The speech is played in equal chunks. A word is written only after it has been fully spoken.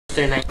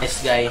Mr.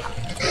 Nice Guy.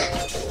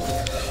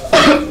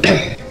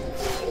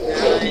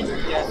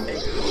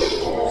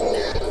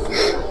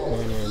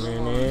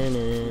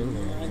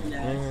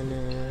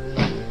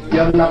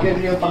 Yung napir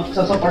yung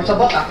pagsasupport sa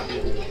bot ah.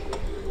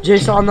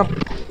 Jason, ano?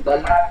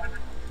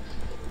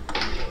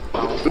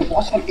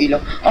 Bukas ang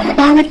ilaw. Ang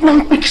pangit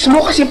ng pics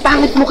mo kasi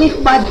pangit mo kay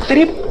bad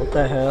trip. What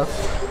the hell?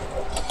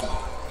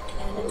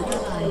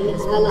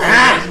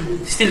 Ah!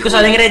 Steal ko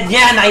sa aling red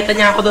niya. Nakita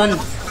niya ako doon.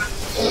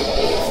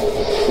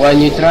 When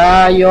you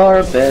try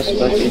your best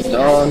but you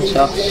don't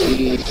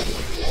succeed.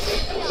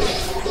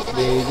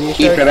 Baby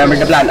Keep, remember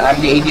the plan.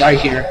 I'm the ADR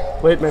here.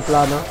 Wait, may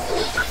plano?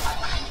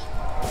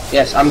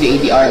 Yes, I'm the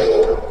ADR.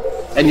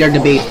 And you're the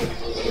bait.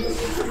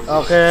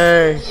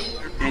 Okay.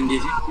 And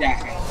this is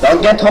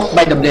Don't get hooked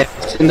by the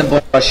blitz in the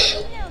bush.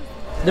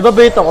 Di ba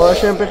bait ako?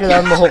 Siyempre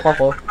kailangan ma-hook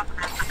ako.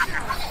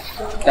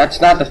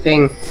 That's not a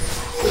thing.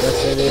 Yes,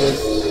 it is.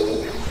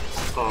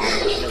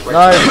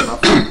 Nice.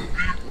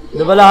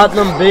 Di ba lahat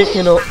ng bait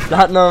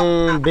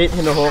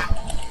hino-hook?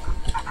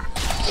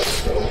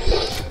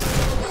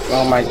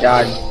 Oh my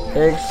god.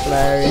 Thanks,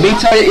 Larry.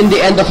 Baits are in the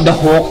end of the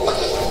hook.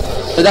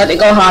 So that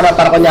ikaw harap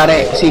para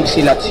kunyari save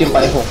sila at yung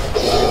pala hook.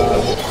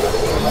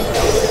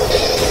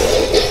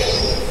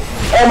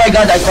 Oh my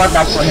god, I caught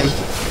that for him.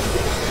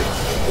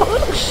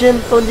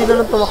 Shinto, hindi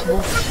na lang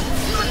tumakbo.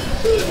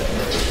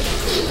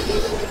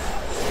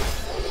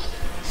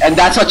 And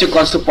that's what you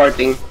call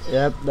supporting.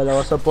 Yep,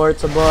 dalawa support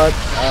sa bot.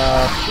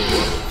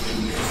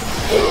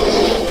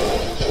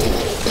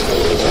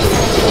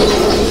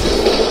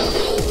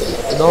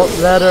 Don't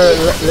let her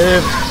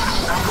live.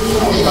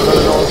 Tagal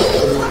na ako sa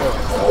dito.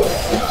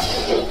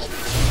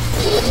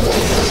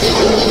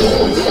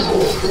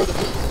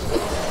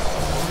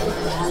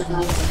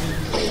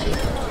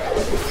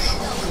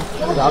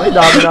 Dami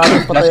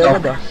natin patay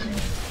agad ah.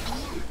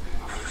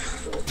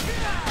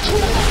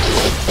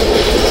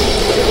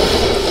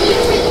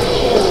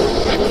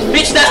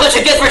 Bitch, that's what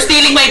you get for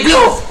stealing my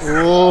blue!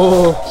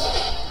 Oh.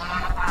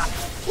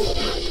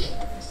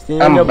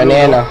 I'm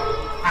banana.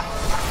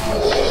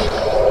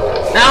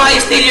 Now I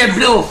steal your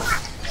blue!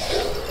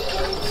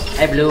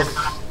 Hi, Blue.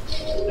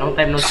 Long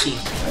time no see.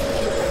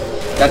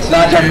 That's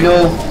not a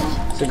blue.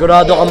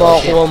 Sigurado ka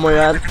makakuha mo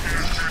yan.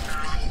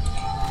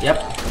 Yep.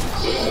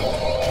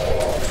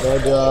 Oh,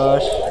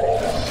 Josh.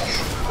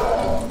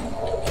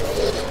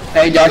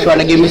 Hey Josh,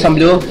 wanna give me some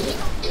blue?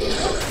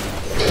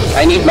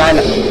 I need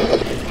mana.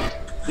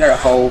 You're a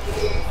hoe.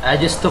 I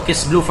just took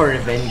his blue for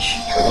revenge.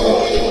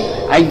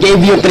 I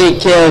gave you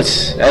 3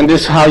 kills, and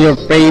this is how you're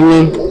paying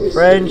me.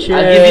 Friendship.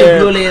 I'll give you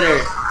blue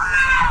later.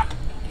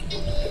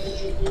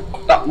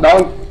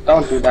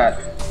 Don't do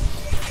that.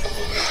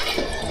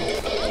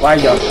 Why,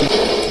 Josh?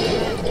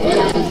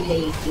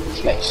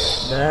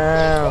 Nice.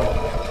 Damn.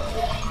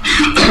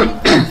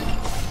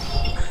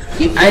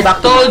 I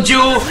told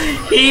you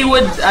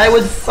I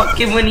would fuck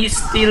him when he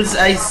steals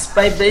ice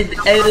pipe.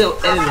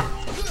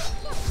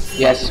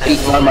 Yes,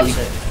 speak normally.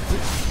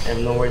 I have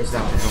no words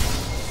now.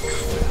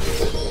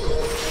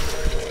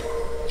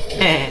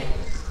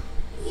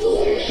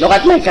 Look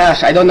at my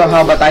cash. I don't know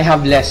how, but I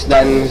have less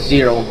than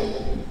 0.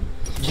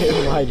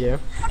 Why,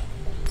 Jeff?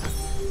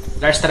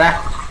 Lars, tara.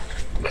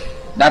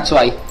 That's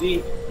why.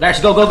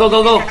 Lars, go, go, go,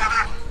 go, go.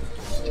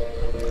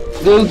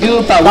 Go,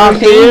 power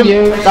Tag team.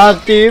 team.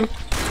 Tag team.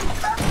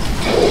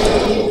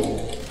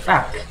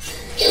 Fuck.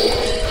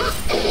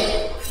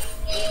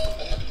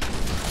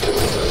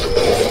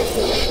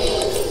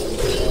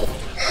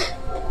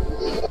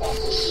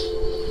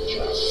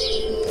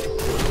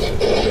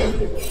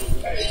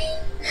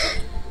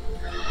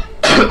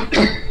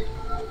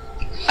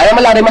 Alam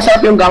mo, Larry,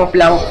 masarap yung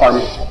gangplank farm.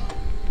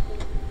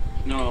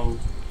 No.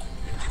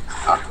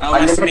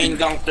 I was main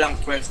gangplank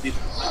first if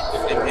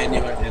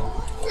anywhere else.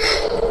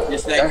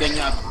 Just like when you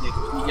have, like,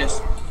 you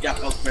just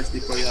jack out first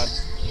before you have.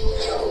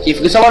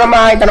 If gusto mo na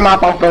makakita ng mga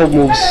pang pro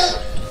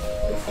moves.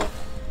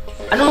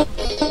 Ano?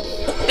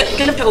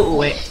 Kailan siya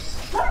uuwi?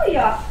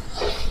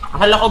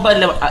 Akala ko ba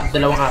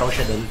dalawang araw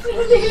siya doon?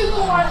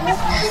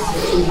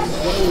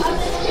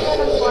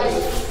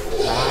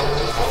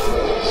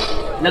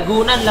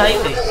 Laguna,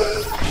 layo eh.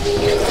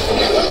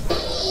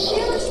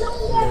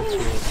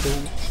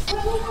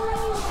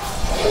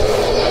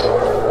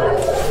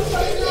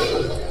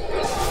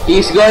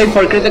 He's going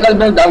for critical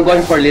build, I'm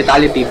going for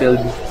lethality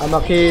build. I'm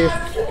a Keith.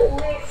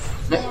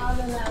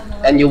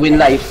 And you win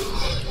life.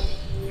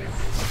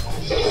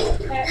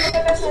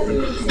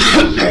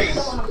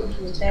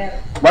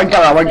 Word ka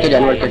nga, word ka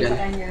dyan, word ka dyan.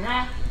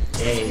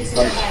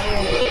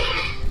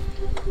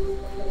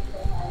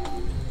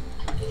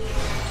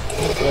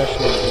 Flash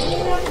na.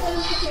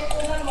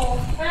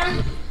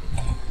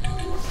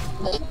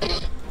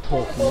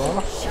 Hook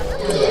mo.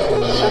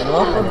 Ano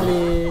ako,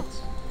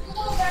 Blitz?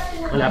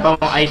 Wala pa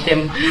akong item.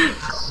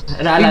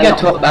 You Naalala get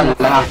ko hooked ang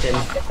lahat. item.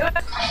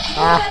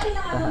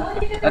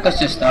 That was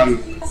just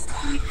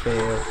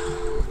Fair.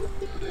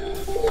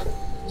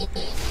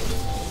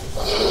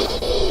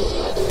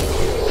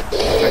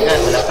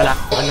 Wala pala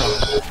akong ano.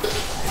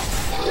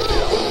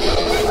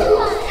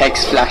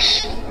 Hex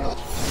flash.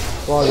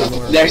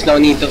 Polymorph. There's no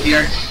need to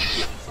fear.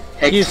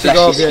 Keep Hex Flash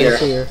is Segovia here. is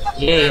here.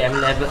 Yay, I'm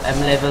level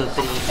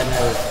 3, I'm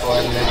level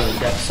 4, I'm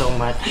leveled up so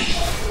much.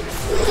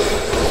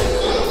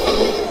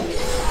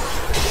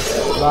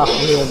 Back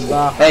here,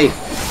 back. Hey!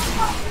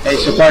 Hey,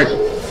 support!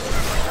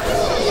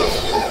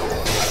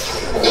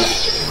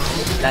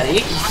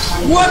 Dari,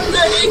 What the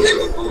heck?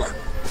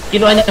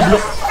 kinuha niya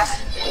blue.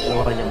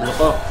 Kinuha niya blue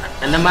ko.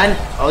 Ano naman?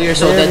 Oh, you're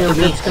so dead to Ayun, yung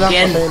me. blitz lang,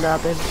 Again. patayin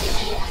natin.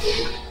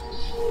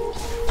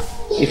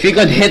 If you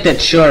could hit it,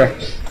 sure.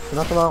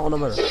 Tinatamaan ko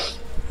naman.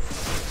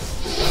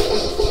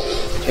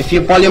 If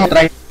you polymer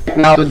right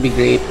now, it would be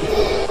great.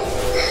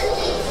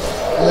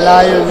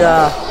 Malayo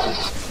niya.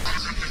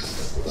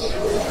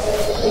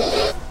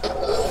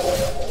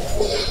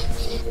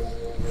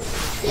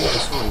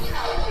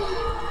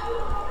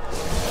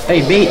 Hey,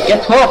 bait,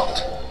 get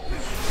hooked!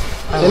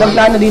 Yun ang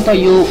plano dito,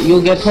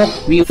 you get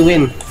hooked, we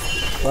win.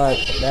 What?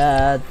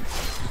 Dad.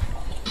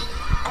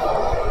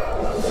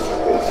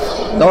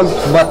 Don't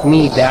butt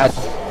me, dad.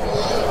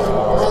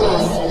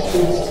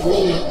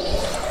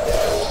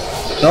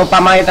 So,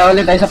 pamakita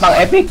ulit tayo sa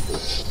pang-epic.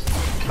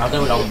 Bagay,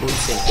 wala akong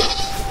boots eh.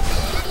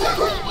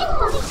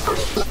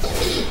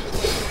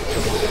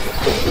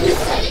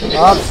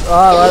 Ops,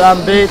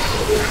 walang bait.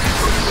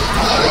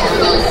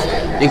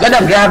 You could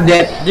have grabbed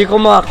it. Di ko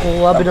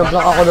makakuha,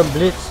 binablock ako ng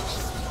blitz.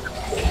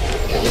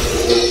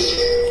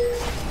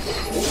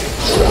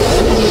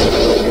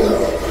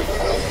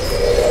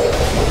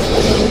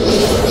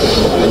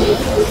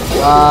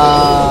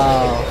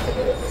 Wow.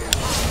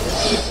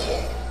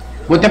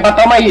 Buti pa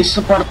to may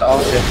support. Oh,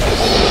 shit.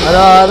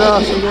 Ano,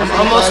 sige. I'm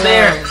almost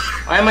there.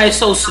 Why am I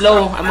so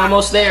slow? I'm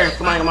almost there.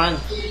 Come on, come on.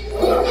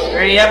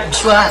 Hurry up,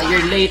 Joshua.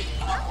 You're late.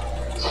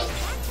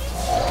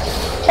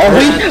 Oh,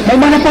 wait! May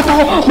mana pot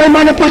ako! May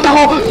mana pot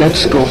ako!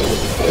 Let's go.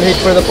 Wait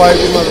for the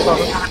party,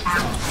 motherfucker.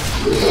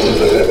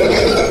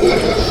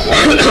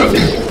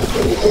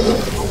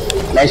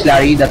 Nice,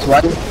 Larry. That's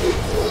one.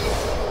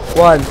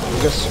 One.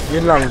 Just,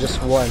 yun lang, just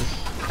one.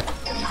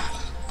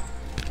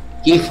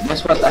 Keith,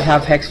 guess what? I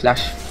have Hex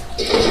Flash.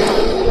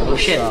 Oh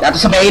shit. That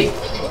was a bait.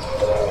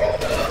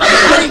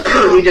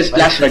 We just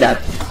flash for that.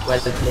 Well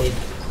played.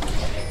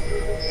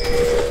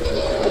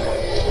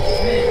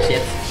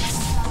 Shit.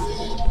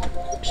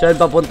 Saan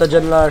papunta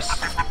dyan, Lars?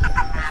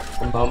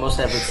 I'm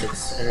almost level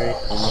 6. Alright,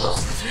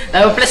 almost.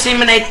 Plus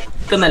Immunite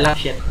ko na lang.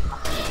 Shit.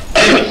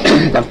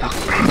 Dampak.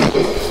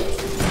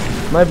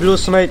 May blue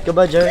smite ka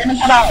ba, Jer?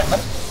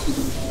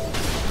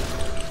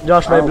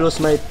 Josh, may blue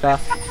smite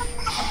ka.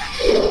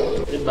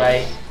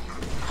 Goodbye.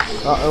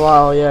 Oh,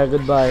 wow, yeah,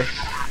 goodbye.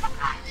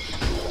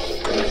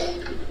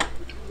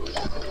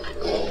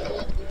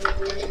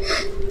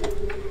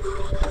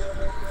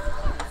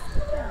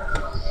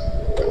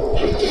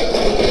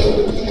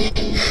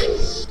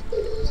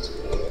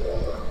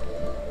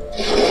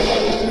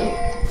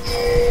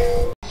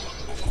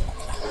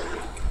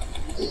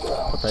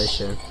 Patay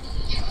siya.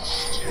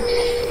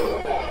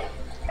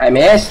 I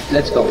missed.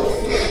 Let's go.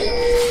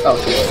 Oh,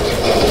 shit.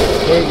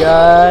 Hey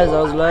guys,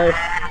 how's life?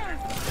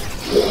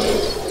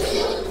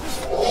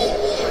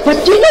 But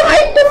you know,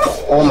 item!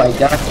 Oh my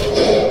god.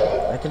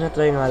 Ay,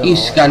 tinatry nga lang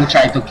He's ako. gonna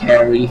try to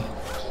carry.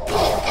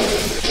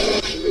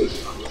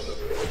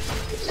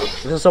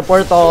 Gusto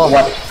support ako.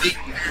 What?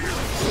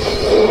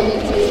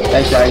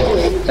 Nice, Larry.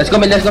 Let's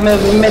go mid, let's go mid,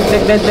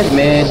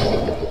 mid.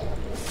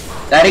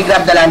 Larry,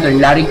 grab the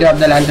lantern. Larry, grab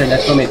the lantern.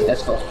 Let's go mid,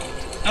 let's go.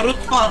 Narot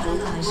pa ako.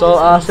 So,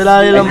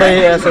 sila lang ba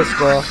yung SS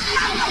ko?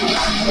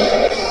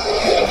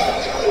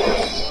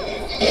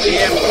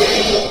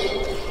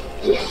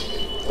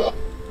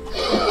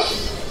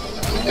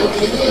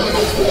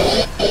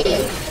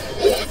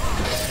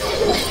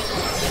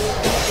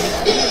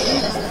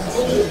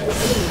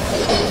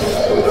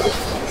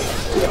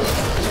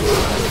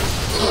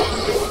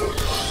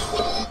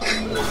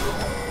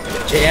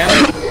 JM?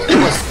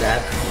 What's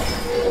that?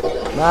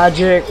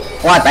 Magic!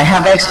 What? I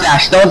have Hex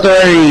Flash. Don't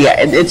worry.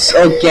 It's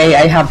okay.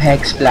 I have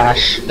Hex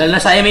Flash. Dahil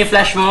nasa may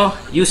flash mo,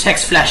 use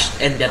Hex Flash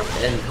and that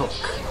and hook.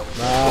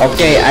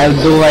 Okay, I'll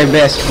do my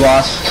best,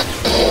 boss.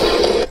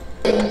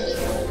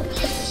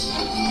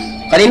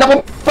 Kanina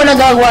ko pa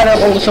nagagawa na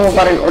kung gusto mo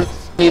pa rin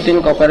ulitin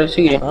ko, pero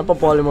sige. Ano pa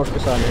polymorph ko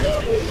sana?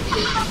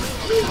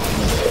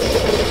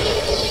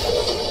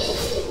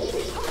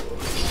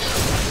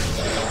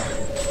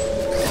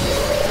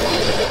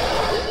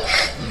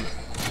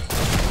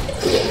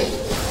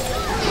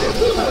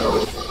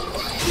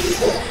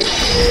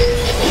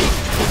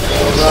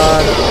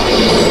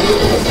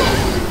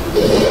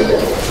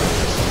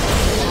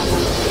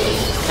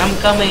 I'm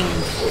coming.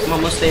 I'm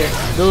almost there.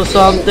 Do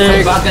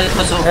something! Bagal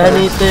pa so.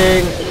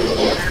 Anything!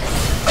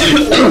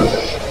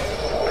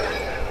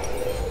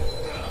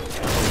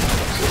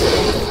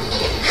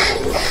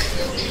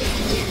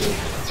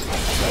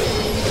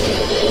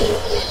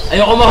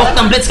 Ayoko mahok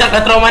ng blitz,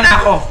 kakatrauma na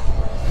ako.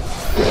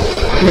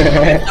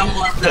 Ang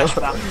more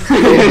flashback.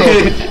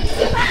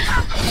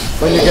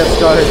 When you get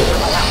started.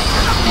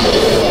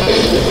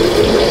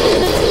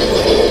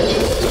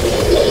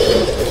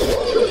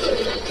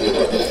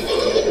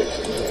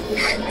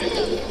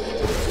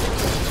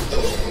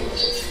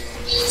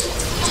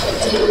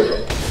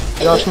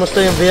 Josh, musta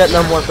yung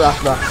Vietnam War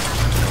flashback?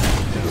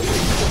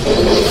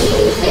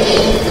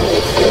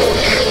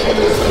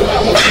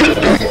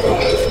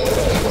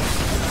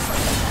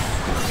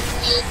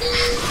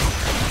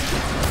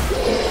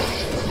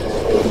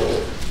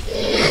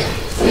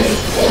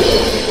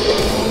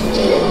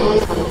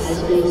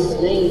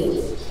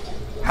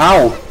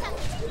 How?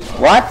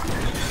 What?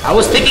 I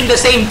was thinking the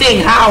same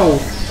thing. How?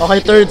 Okay,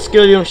 third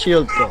skill yung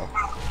shield ko.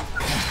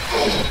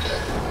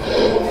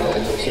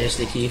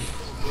 Seriously, Keith.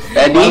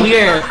 Ready?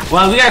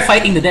 While we are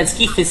fighting the dead,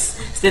 Keith is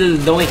still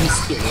doing his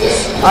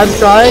skills. I'm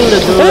trying to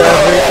do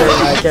everything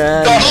I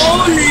can.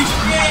 Holy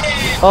shit!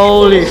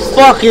 Holy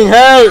fucking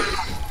hell!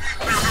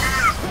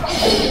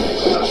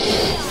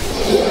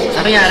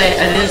 Ano nangyari?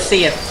 I didn't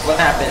see it. What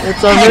happened?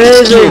 It's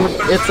amazing!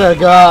 It's a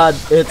god.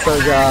 It's a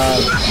god.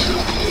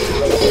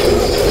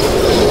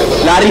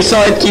 Larry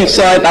saw it, Keith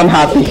saw it, I'm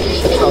happy.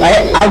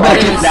 I'm gonna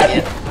clip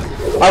that.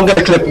 I'm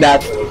gonna clip that.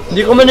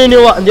 Hindi ko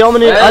maniniwa.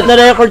 At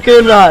na-record ko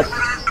yun lahat.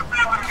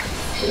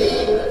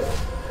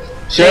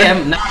 Sure?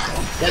 JM,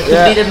 that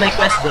completed my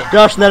quest then.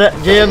 Josh,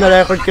 JM,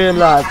 na-record ko yun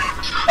lahat.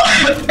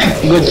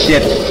 Good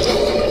shit.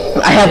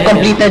 I have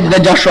completed the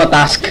Joshua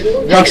task.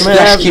 Hex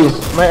slash Q.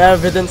 May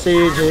evidence si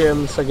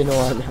JM sa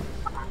ginawa niya.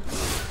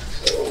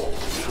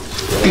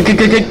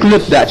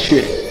 Clip that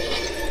shit.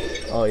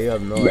 Oh, you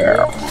have no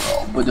idea.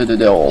 Pero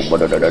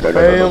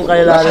Pero yung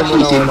kailangan mo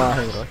na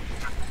unahin ko.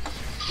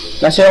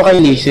 Nasa yung kay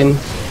Lisin.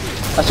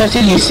 Nasa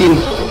si Lisin.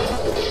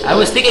 I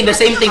was thinking the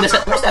same thing.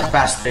 Where's that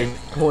bastard?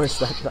 Where's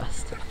that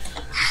bastard?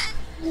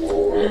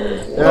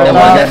 The They're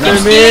one that after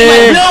Keep stealing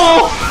my me!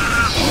 blue!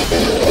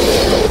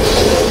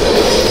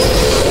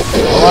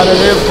 I wanna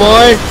live,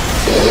 boy!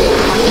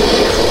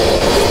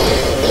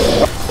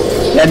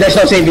 Yeah, there's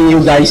no saving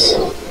you guys.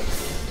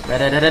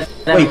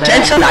 Wait,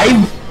 Chen's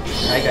alive?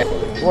 Okay.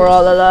 We're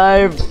all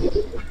alive.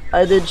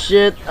 I did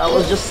shit. I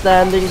was just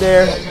standing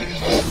there.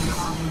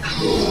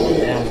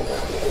 Yeah.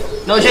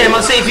 No, JM,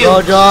 I'll save you.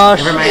 Go,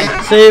 Josh. Never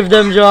mind. Save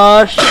them,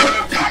 Josh.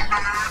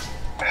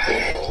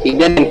 He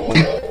didn't.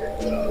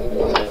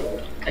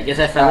 I guess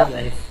I fell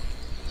alive.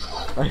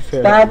 I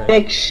feel like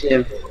Static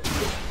shift.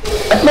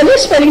 At mali yung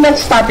spelling ng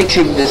static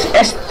shift this?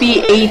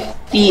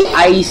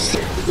 S-T-A-T-I-C.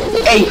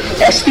 Ay,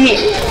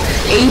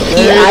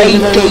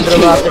 S-T-A-T-I-K-K.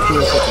 dramatic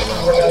music.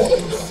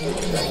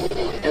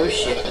 Oh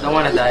shit, I don't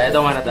wanna die. I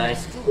don't wanna die.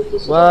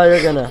 Well,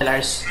 you're gonna.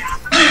 Lars.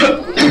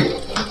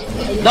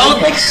 Don't! No.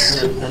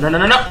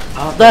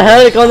 Oh, The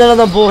hell, ikaw na lang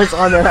ang buhay sa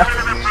camera.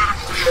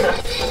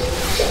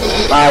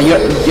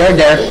 You're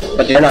there,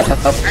 but you're not.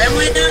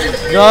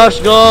 Josh,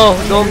 go.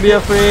 Don't be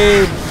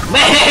afraid.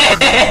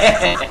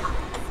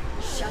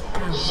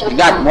 You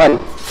got one.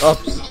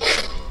 Oops.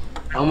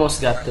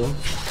 Almost got to.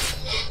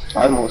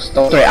 Almost.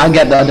 Don't worry, I'll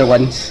get the other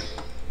ones.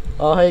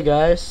 Oh, hey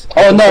guys.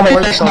 Oh no, may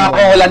Support flash na ako.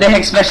 someone. Wala na yung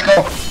hex flash ko.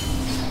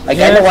 Like, I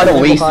Yes, don't wanna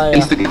hindi mo waste kaya.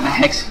 things to get the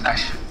hex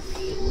flash.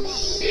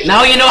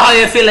 Now you know how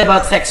you feel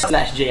about Hex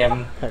Slash,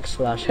 JM. Hex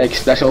flash.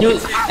 Hex flash off.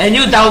 And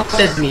you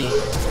doubted me.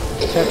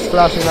 Hex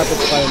flashing at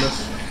its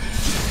finest.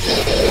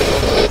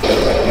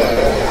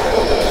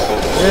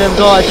 Jim,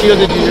 go. I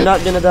shielded you. You're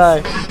not gonna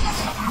die.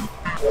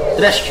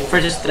 Trash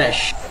versus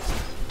trash.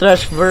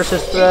 Trash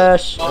versus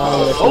trash.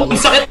 Oh, ang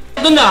sakit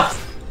dun ah!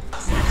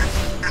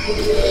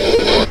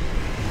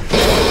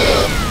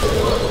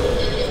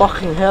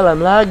 Fucking hell,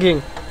 I'm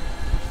lagging.